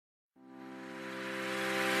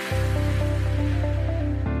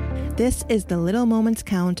This is the Little Moments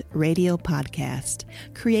Count radio podcast,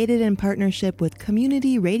 created in partnership with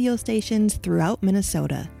community radio stations throughout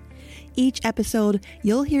Minnesota. Each episode,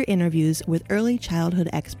 you'll hear interviews with early childhood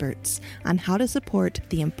experts on how to support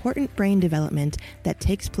the important brain development that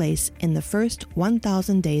takes place in the first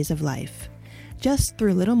 1,000 days of life, just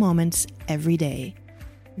through little moments every day.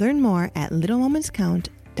 Learn more at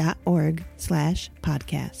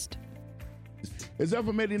littlemomentscount.org/podcast. It's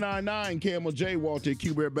FM 89.9, KMOJ, Walter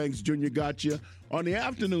Q. Bear Banks Jr. got you on the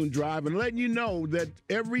afternoon drive and letting you know that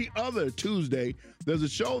every other Tuesday, there's a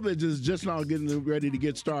show that is just now getting ready to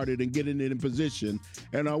get started and getting it in position.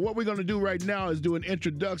 And what we're going to do right now is do an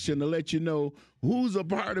introduction to let you know who's a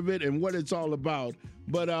part of it and what it's all about.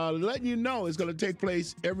 But letting you know it's going to take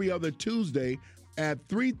place every other Tuesday at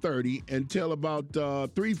 3:30 until about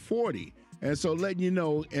 3:40. And so letting you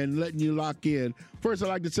know and letting you lock in. First, I'd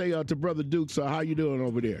like to say to Brother Duke, so how you doing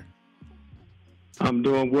over there? I'm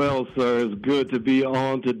doing well, sir. It's good to be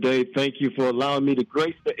on today. Thank you for allowing me to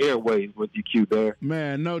grace the airwaves with you, Q Bear.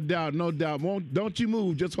 Man, no doubt, no doubt. Don't you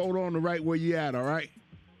move. Just hold on to right where you at, all right?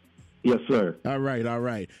 Yes, sir. All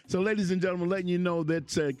right. So, ladies and gentlemen, letting you know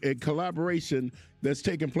that a collaboration that's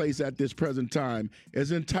taking place at this present time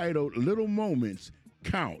is entitled Little Moments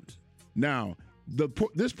Count. Now,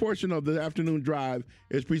 this portion of the afternoon drive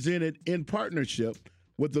is presented in partnership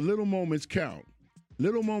with the Little Moments Count.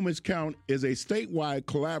 Little Moments Count is a statewide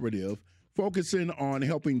collaborative focusing on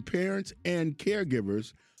helping parents and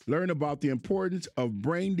caregivers learn about the importance of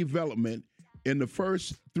brain development in the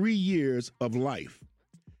first 3 years of life.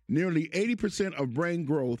 Nearly 80% of brain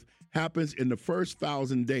growth happens in the first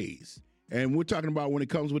 1,000 days. And we're talking about when it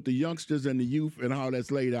comes with the youngsters and the youth and how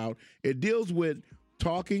that's laid out. It deals with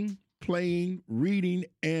talking, playing, reading,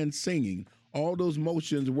 and singing. All those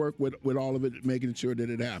motions work with all of it, making sure that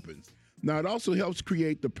it happens. Now, it also helps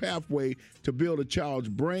create the pathway to build a child's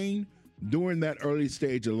brain during that early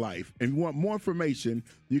stage of life. And if you want more information,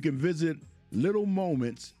 you can visit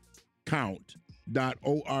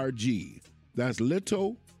littlemomentscount.org. That's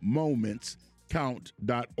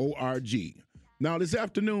littlemomentscount.org. Now, this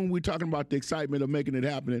afternoon, we're talking about the excitement of making it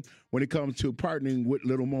happen when it comes to partnering with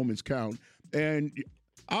Little Moments Count. And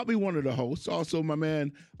I'll be one of the hosts. Also, my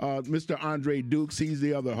man, Mr. Andre Dukes, he's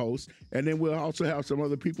the other host. And then we'll also have some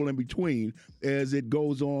other people in between as it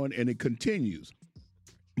goes on and it continues.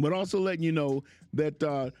 But also letting you know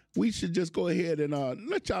that we should just go ahead and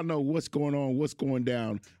let y'all know what's going on, what's going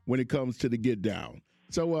down when it comes to the get down.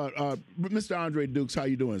 So, Mr. Andre Dukes, how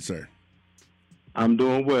you doing, sir? I'm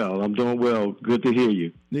doing well. Good to hear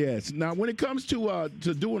you. Yes. Now, when it comes to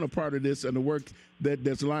doing a part of this and the work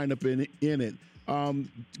that's lined up in it,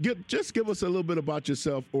 just give us a little bit about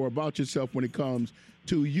yourself when it comes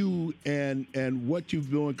to you and what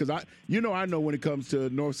you've doing. Because I know when it comes to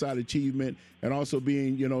Northside Achievement and also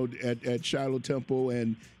being, at Shiloh Temple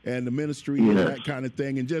and the ministry and that kind of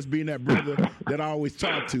thing, and just being that brother that I always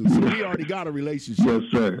talk to. So we already got a relationship. Yes,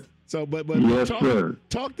 sir. So, but yes,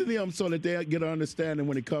 talk to them so that they get an understanding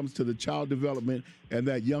when it comes to the child development and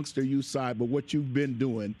that youngster youth side, but what you've been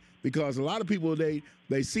doing. Because a lot of people, they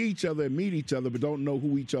see each other and meet each other, but don't know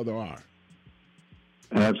who each other are.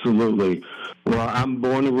 Absolutely. Well, I'm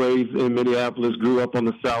born and raised in Minneapolis, grew up on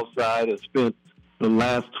the south side, and spent the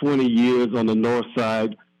last 20 years on the north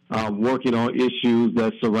side working on issues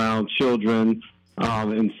that surround children.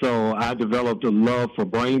 And so I developed a love for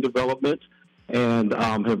brain development and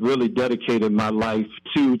have really dedicated my life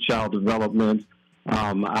to child development.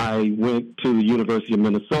 I went to the University of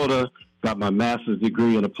Minnesota, got my master's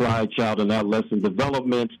degree in applied child and adolescent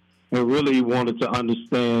development, and really wanted to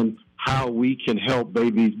understand how we can help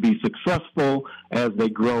babies be successful as they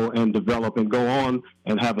grow and develop and go on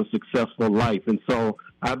and have a successful life. And so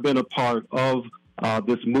I've been a part of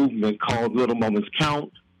this movement called Little Moments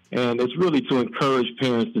Count, and it's really to encourage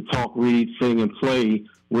parents to talk, read, sing, and play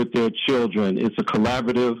with their children. It's a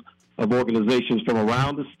collaborative of organizations from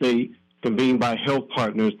around the state convened by health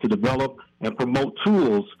partners to develop and promote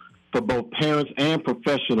tools for both parents and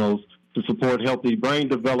professionals to support healthy brain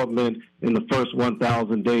development in the first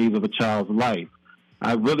 1,000 days of a child's life.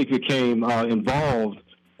 I really became involved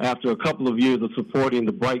after a couple of years of supporting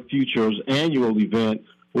the Bright Futures annual event,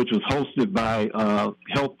 which was hosted by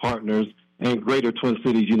health partners and Greater Twin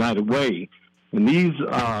Cities United Way. And these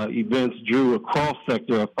events drew a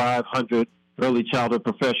cross-sector of 500 early childhood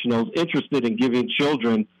professionals interested in giving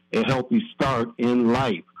children a healthy start in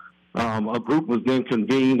life. A group was then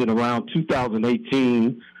convened in around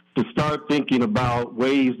 2018 to start thinking about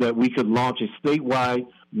ways that we could launch a statewide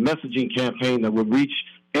messaging campaign that would reach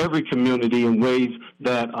every community in ways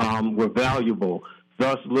that were valuable.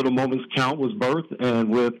 Thus, Little Moments Count was birthed, and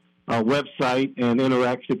with website and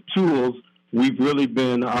interactive tools, we've really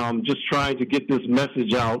been just trying to get this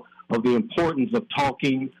message out of the importance of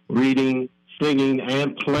talking, reading, singing,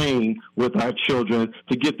 and playing with our children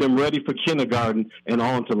to get them ready for kindergarten and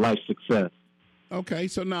on to life success. Okay,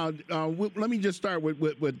 so now let me just start with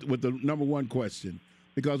the number one question,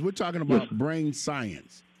 because we're talking about brain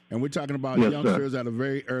science, and we're talking about youngsters at a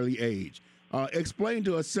very early age. Explain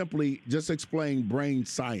to us simply, just explain brain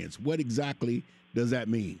science. What exactly does that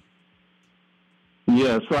mean?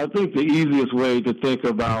 Yeah, so I think the easiest way to think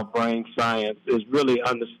about brain science is really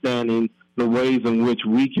understanding the ways in which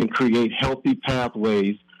we can create healthy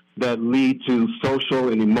pathways that lead to social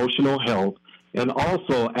and emotional health and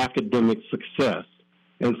also academic success.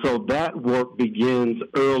 And so that work begins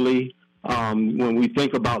early when we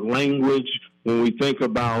think about language, when we think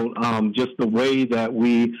about just the way that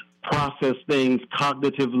we process things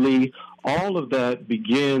cognitively. All of that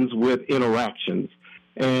begins with interactions.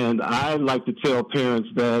 And I like to tell parents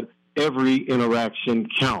that every interaction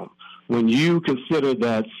counts. When you consider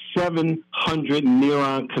that 700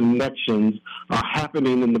 neuron connections are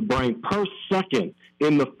happening in the brain per second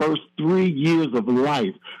in the first 3 years of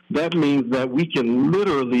life, that means that we can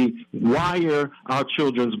literally wire our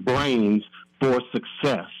children's brains for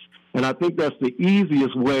success. And I think that's the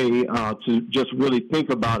easiest way to just really think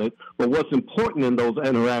about it. But what's important in those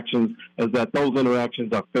interactions is that those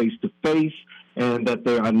interactions are face-to-face, and that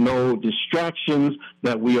there are no distractions,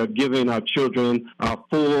 that we are giving our children our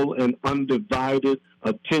full and undivided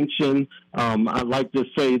attention. I like to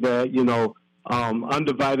say that,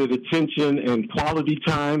 undivided attention and quality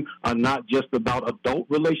time are not just about adult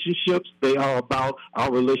relationships. They are about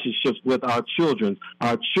our relationships with our children.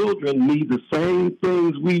 Our children need the same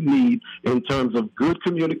things we need in terms of good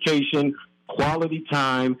communication, quality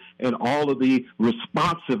time, and all of the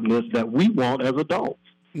responsiveness that we want as adults.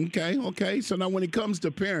 Okay. So now when it comes to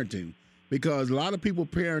parenting, because a lot of people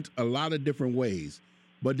parent a lot of different ways,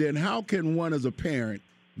 but then how can one as a parent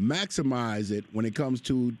maximize it when it comes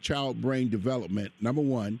to child brain development? Number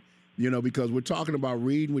one, because we're talking about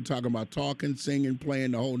reading, we're talking about talking, singing,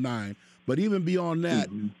 playing, the whole nine. But even beyond that,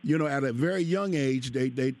 at a very young age,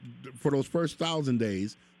 they for those first 1,000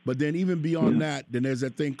 days, but then even beyond that, then there's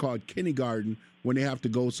that thing called kindergarten, when they have to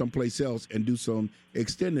go someplace else and do some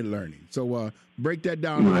extended learning. So break that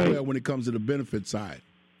down as well when it comes to the benefit side.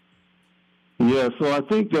 Yeah, so I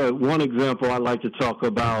think that one example I like to talk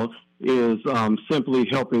about is simply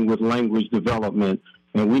helping with language development.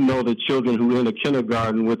 And we know that children who enter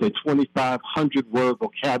kindergarten with a 2,500-word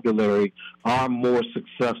vocabulary are more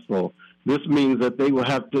successful. This means that they will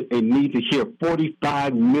need to hear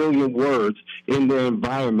 45 million words in their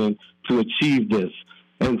environment to achieve this.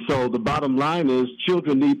 And so the bottom line is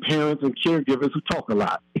children need parents and caregivers who talk a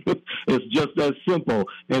lot. It's just that simple,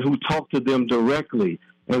 and who talk to them directly.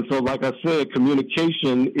 And so, like I said,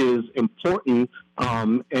 communication is important,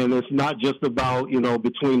 and it's not just about,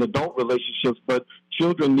 between adult relationships, but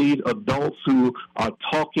children need adults who are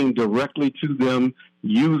talking directly to them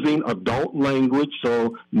using adult language,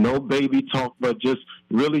 so no baby talk, but just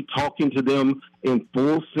really talking to them in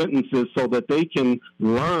full sentences so that they can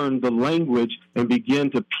learn the language and begin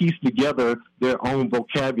to piece together their own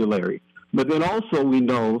vocabulary. But then also we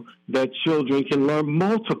know that children can learn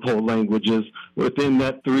multiple languages within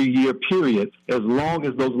that 3-year period, as long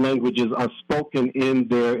as those languages are spoken in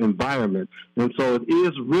their environment. And so it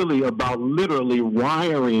is really about literally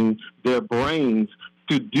wiring their brains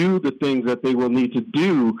to do the things that they will need to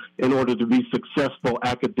do in order to be successful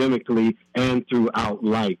academically and throughout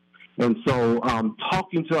life. And so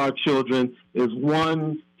talking to our children is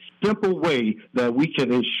one simple way that we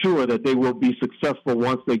can ensure that they will be successful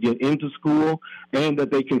once they get into school, and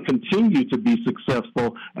that they can continue to be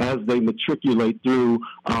successful as they matriculate through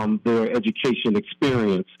their education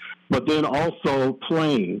experience. But then also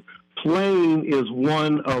playing. Playing is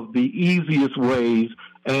one of the easiest ways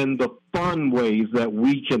and the fun ways that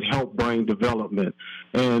we can help brain development.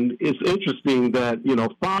 And it's interesting that,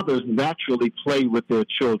 fathers naturally play with their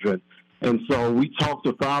children. And so we talk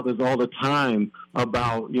to fathers all the time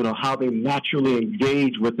about, how they naturally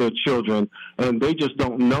engage with their children, and they just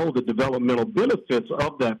don't know the developmental benefits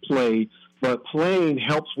of that play. But playing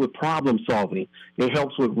helps with problem solving. It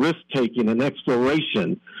helps with risk taking and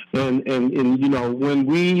exploration. And when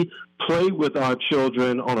we play with our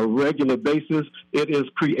children on a regular basis, it is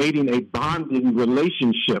creating a bonding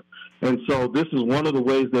relationship. And so this is one of the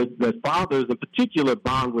ways that fathers in particular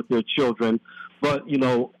bond with their children. But,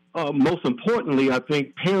 most importantly, I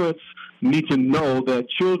think parents need to know that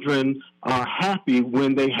children are happy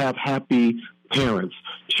when they have happy parents.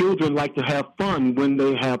 Children like to have fun when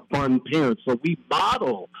they have fun parents. So we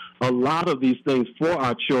model a lot of these things for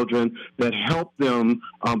our children that help them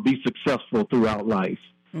be successful throughout life.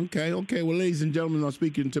 Okay. Well, ladies and gentlemen, I'm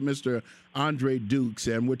speaking to Mr. Andre Dukes,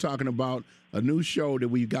 and we're talking about a new show that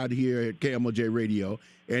we've got here at KMOJ Radio,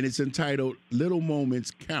 and it's entitled Little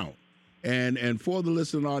Moments Count. And for the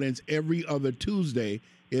listening audience, every other Tuesday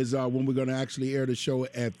is when we're going to actually air the show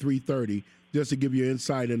at 3:30, just to give you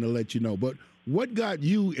insight and to let you know. But what got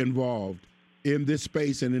you involved in this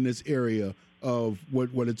space and in this area of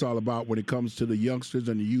what it's all about when it comes to the youngsters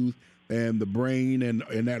and the youth and the brain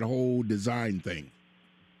and that whole design thing?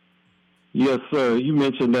 Yes, sir. You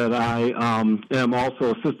mentioned that I am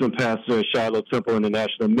also assistant pastor at Shiloh Temple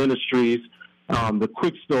International Ministries. The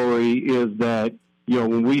quick story is that,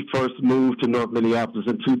 when we first moved to North Minneapolis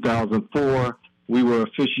in 2004, we were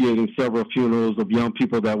officiating several funerals of young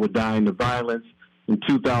people that were dying of violence. In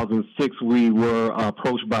 2006, we were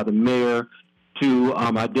approached by the mayor to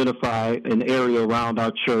identify an area around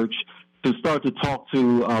our church to start to talk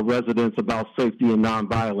to residents about safety and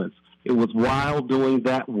nonviolence. It was while doing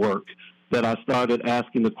that work that I started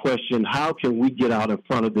asking the question, how can we get out in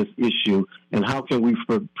front of this issue, and how can we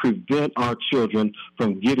prevent our children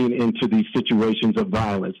from getting into these situations of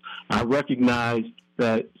violence? I recognize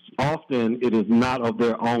that often it is not of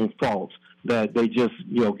their own fault that they just,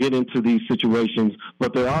 get into these situations,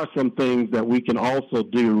 but there are some things that we can also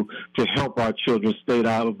do to help our children stay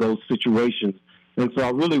out of those situations. And so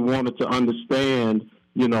I really wanted to understand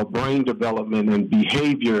brain development and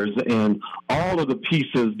behaviors and all of the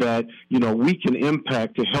pieces that, we can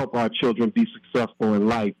impact to help our children be successful in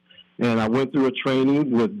life. And I went through a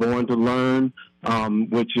training with Born to Learn,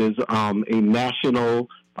 which is a national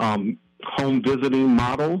home visiting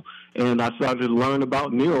model. And I started to learn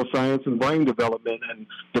about neuroscience and brain development and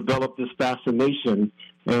developed this fascination.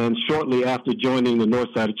 And shortly after joining the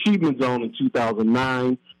Northside Achievement Zone in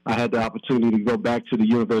 2009, I had the opportunity to go back to the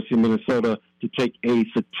University of Minnesota to take a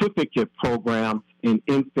certificate program in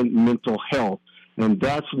infant mental health. And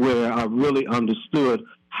that's where I really understood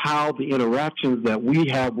how the interactions that we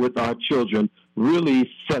have with our children really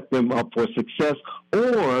set them up for success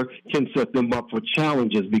or can set them up for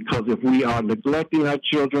challenges, because if we are neglecting our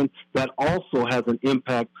children, that also has an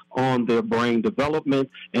impact on their brain development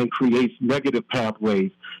and creates negative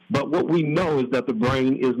pathways. But what we know is that the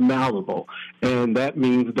brain is malleable, and that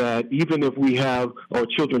means that even if we have, or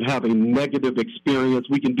children have a negative experience,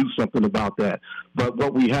 we can do something about that. But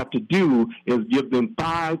what we have to do is give them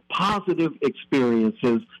 5 positive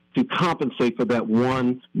experiences to compensate for that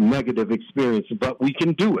one negative experience. But we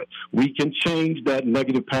can do it. We can change that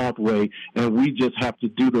negative pathway, and we just have to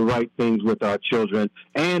do the right things with our children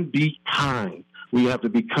and be kind. We have to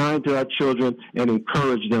be kind to our children and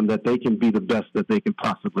encourage them that they can be the best that they can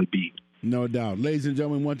possibly be. No doubt. Ladies and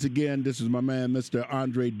gentlemen, once again, this is my man, Mr.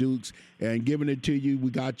 Andre Dukes, and giving it to you.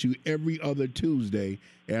 We got you every other Tuesday,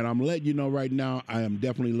 and I'm letting you know right now, I am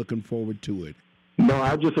definitely looking forward to it. No,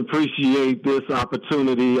 I just appreciate this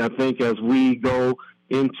opportunity. I think as we go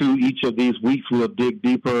into each of these weeks, we'll dig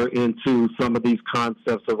deeper into some of these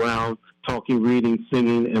concepts around talking, reading,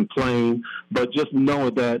 singing, and playing. But just know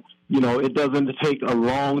that, it doesn't take a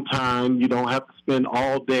long time. You don't have to spend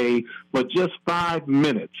all day, but just 5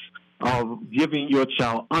 minutes of giving your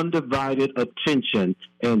child undivided attention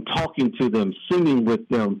and talking to them, singing with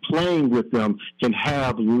them, playing with them can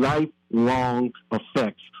have lifelong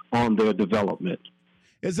effects on their development.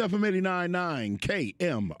 It's FM 89.9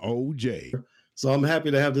 KMOJ. So I'm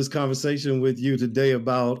happy to have this conversation with you today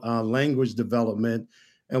about language development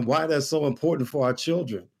and why that's so important for our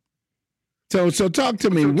children. So talk to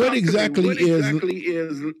me. What exactly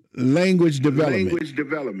is language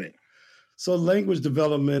development? So language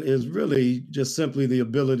development is really just simply the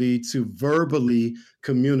ability to verbally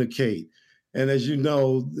communicate. And as you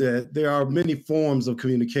know, that there are many forms of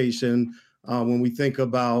communication when we think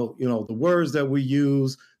about, the words that we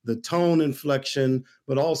use, the tone inflection,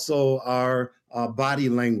 but also our body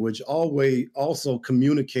language always also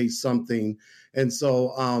communicates something. And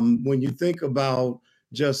so when you think about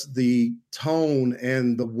just the tone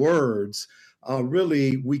and the words,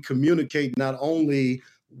 really we communicate not only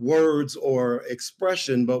words or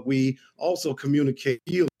expression, but we also communicate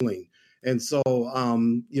feeling. And so,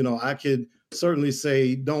 I could certainly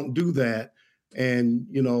say, don't do that. And,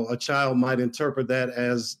 a child might interpret that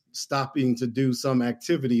as stopping to do some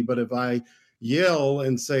activity. But if I yell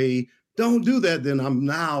and say, don't do that, then I'm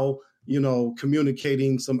now,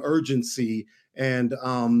 communicating some urgency. And,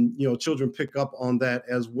 children pick up on that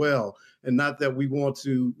as well. And not that we want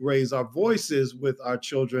to raise our voices with our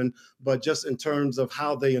children, but just in terms of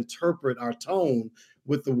how they interpret our tone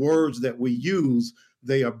with the words that we use,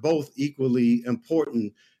 they are both equally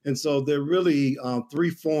important. And so there are really three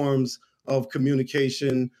forms of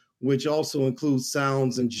communication, which also includes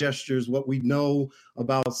sounds and gestures. What we know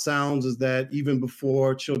about sounds is that even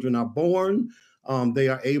before children are born, they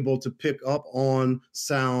are able to pick up on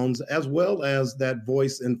sounds as well as that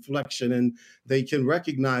voice inflection, and they can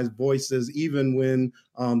recognize voices even when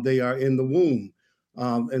they are in the womb.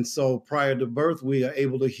 And so prior to birth, we are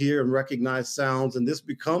able to hear and recognize sounds, and this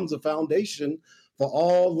becomes a foundation for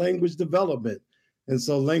all language development. And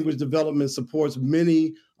so language development supports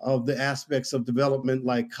many of the aspects of development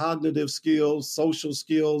like cognitive skills, social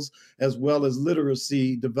skills, as well as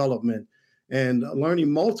literacy development. And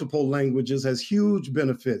learning multiple languages has huge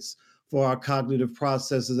benefits for our cognitive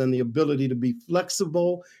processes and the ability to be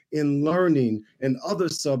flexible in learning and other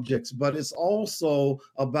subjects. But it's also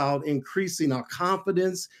about increasing our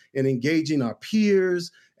confidence and engaging our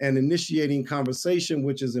peers and initiating conversation,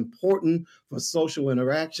 which is important for social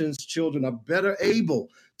interactions. Children are better able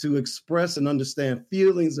to express and understand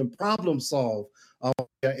feelings and problem solve.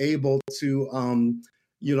 They're able to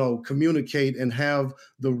communicate and have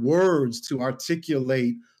the words to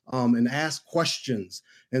articulate and ask questions.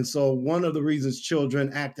 And so one of the reasons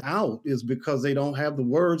children act out is because they don't have the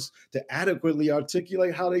words to adequately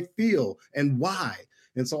articulate how they feel and why.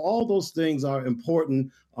 And so all those things are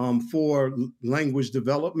important for language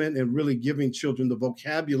development and really giving children the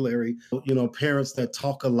vocabulary, parents that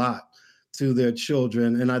talk a lot to their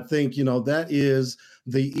children. And I think, that is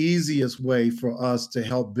the easiest way for us to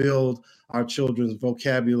help build our children's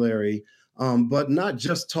vocabulary. But not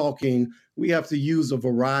just talking, we have to use a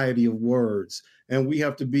variety of words, and we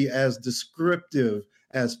have to be as descriptive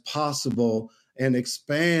as possible and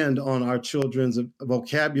expand on our children's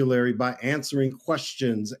vocabulary by answering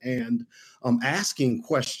questions and asking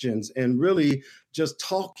questions and really just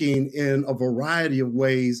talking in a variety of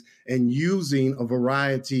ways and using a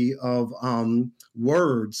variety of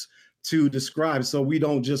words to describe. So we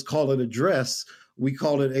don't just call it a dress, we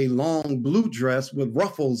call it a long blue dress with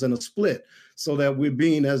ruffles and a split, so that we're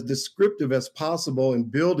being as descriptive as possible in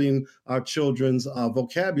building our children's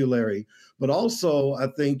vocabulary. But also, I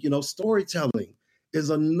think, storytelling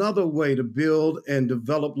is another way to build and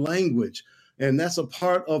develop language. And that's a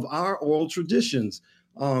part of our oral traditions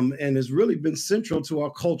and has really been central to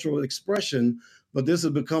our cultural expression. But this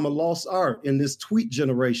has become a lost art in this tweet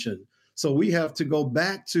generation. So we have to go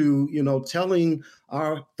back to, telling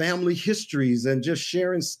our family histories and just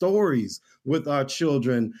sharing stories with our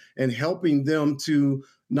children and helping them to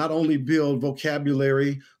not only build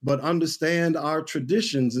vocabulary, but understand our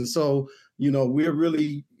traditions. And so, we're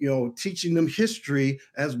really, teaching them history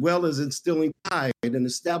as well as instilling pride and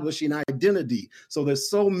establishing identity. So there's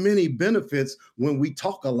so many benefits when we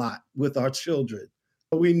talk a lot with our children.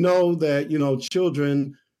 We know that,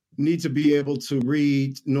 children need to be able to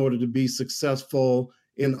read in order to be successful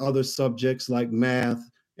in other subjects like math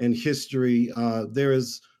and history. There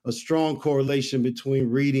is a strong correlation between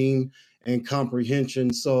reading and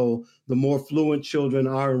comprehension. So the more fluent children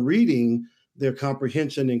are in reading, their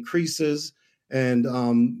comprehension increases. And,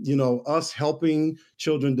 us helping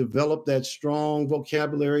children develop that strong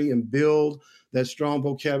vocabulary and build that strong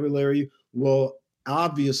vocabulary will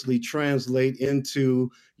obviously translate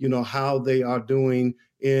into, how they are doing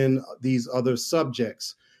in these other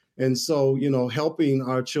subjects. And so, helping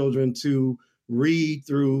our children to read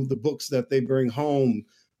through the books that they bring home,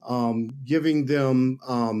 giving them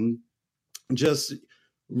just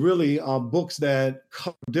really books that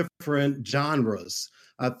cover different genres,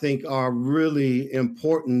 I think are really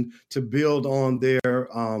important to build on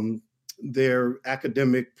their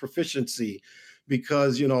academic proficiency,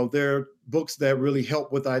 because, there are books that really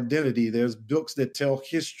help with identity. There's books that tell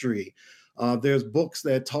history. There's books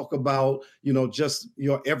that talk about, just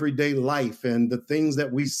your everyday life and the things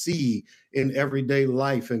that we see in everyday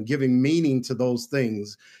life and giving meaning to those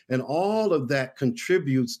things. And all of that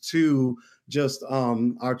contributes to just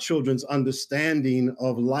our children's understanding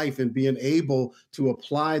of life and being able to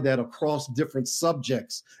apply that across different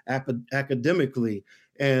subjects academically,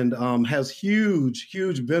 and has huge,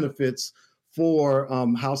 huge benefits for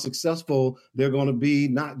how successful they're going to be,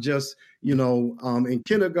 not just, in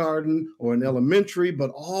kindergarten or in elementary,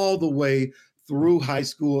 but all the way through high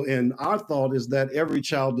school. And our thought is that every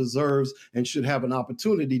child deserves and should have an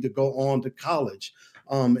opportunity to go on to college.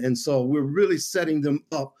 And so we're really setting them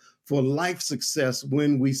up for life success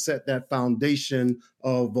when we set that foundation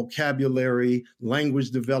of vocabulary,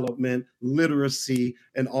 language development, literacy,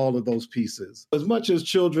 and all of those pieces. As much as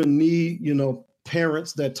children need,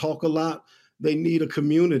 parents that talk a lot, they need a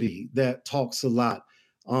community that talks a lot,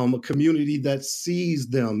 a community that sees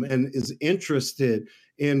them and is interested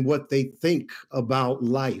in what they think about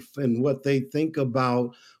life and what they think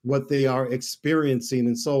about what they are experiencing.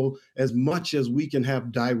 And so as much as we can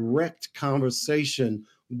have direct conversation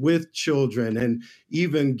with children and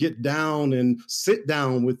even get down and sit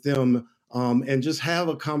down with them and just have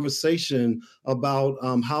a conversation about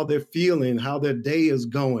how they're feeling, how their day is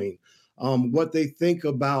going, what they think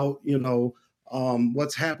about,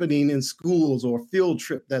 what's happening in schools or field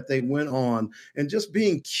trip that they went on, and just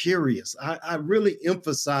being curious. I really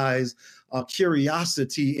emphasize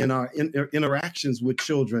curiosity in our interactions with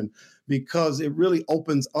children, because it really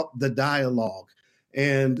opens up the dialogue.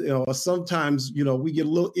 And sometimes, we get a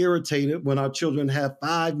little irritated when our children have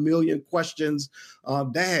 5 million questions.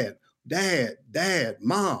 Dad,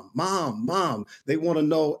 mom. They want to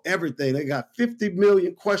know everything. They got 50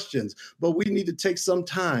 million questions, but we need to take some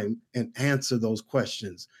time and answer those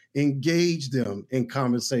questions, engage them in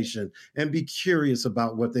conversation, and be curious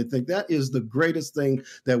about what they think. That is the greatest thing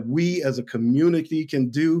that we as a community can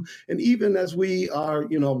do. And even as we are,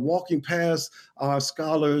 walking past our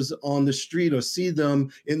scholars on the street or see them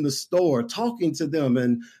in the store, talking to them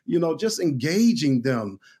and, just engaging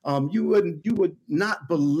them, you would not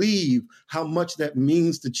believe how much that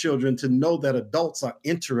means to children to know that adults are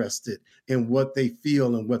interested in what they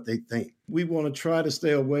feel and what they think. We want to try to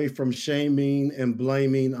stay away from shaming and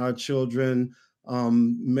blaming our children,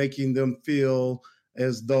 making them feel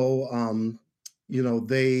as though,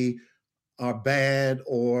 they are bad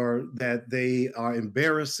or that they are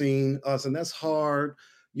embarrassing us. And that's hard,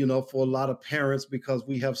 for a lot of parents, because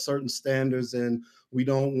we have certain standards and we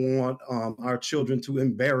don't want our children to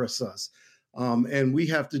embarrass us. And we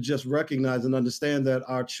have to just recognize and understand that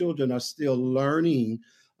our children are still learning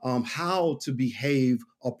how to behave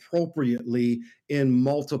appropriately in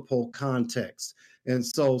multiple contexts. And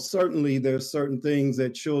so certainly there's certain things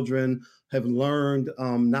that children have learned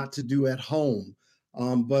not to do at home,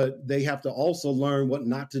 but they have to also learn what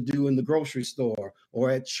not to do in the grocery store or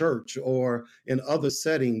at church or in other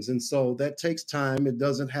settings. And so that takes time. It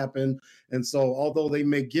doesn't happen. And so although they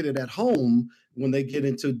may get it at home, when they get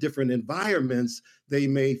into different environments, they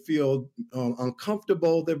may feel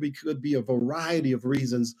uncomfortable. There could be a variety of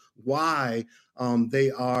reasons why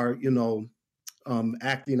they are,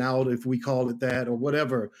 acting out, if we call it that, or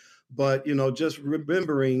whatever. But, just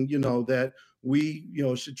remembering, that we,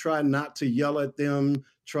 should try not to yell at them,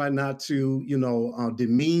 try not to,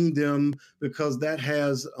 demean them, because that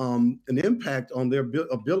has an impact on their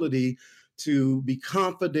ability to be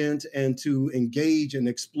confident and to engage and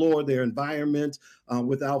explore their environment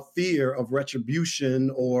without fear of retribution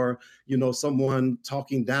or, someone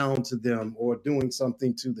talking down to them or doing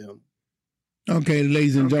something to them. Okay,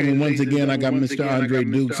 ladies and gentlemen, once again, I got Mr. Andre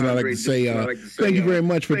Dukes, and I'd like to say thank you very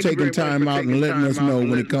much for taking time out and letting us know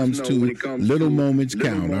when it comes to Little Moments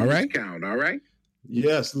Count, all right?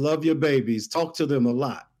 Yes, love your babies. Talk to them a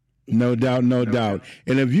lot. No doubt.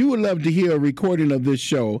 And if you would love to hear a recording of this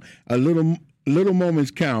show, a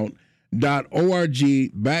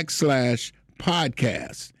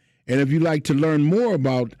littlemomentscount.org/podcast. And if you'd like to learn more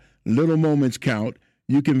about Little Moments Count,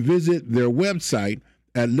 you can visit their website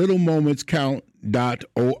at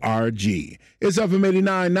littlemomentscount.org. It's FM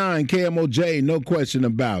 89.9 KMOJ, no question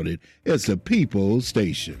about it. It's a people's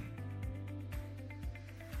station.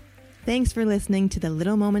 Thanks for listening to the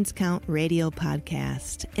Little Moments Count radio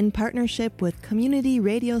podcast in partnership with community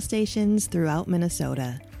radio stations throughout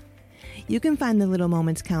Minnesota. You can find the Little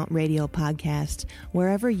Moments Count radio podcast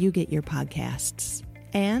wherever you get your podcasts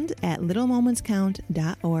and at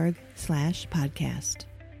littlemomentscount.org/podcast.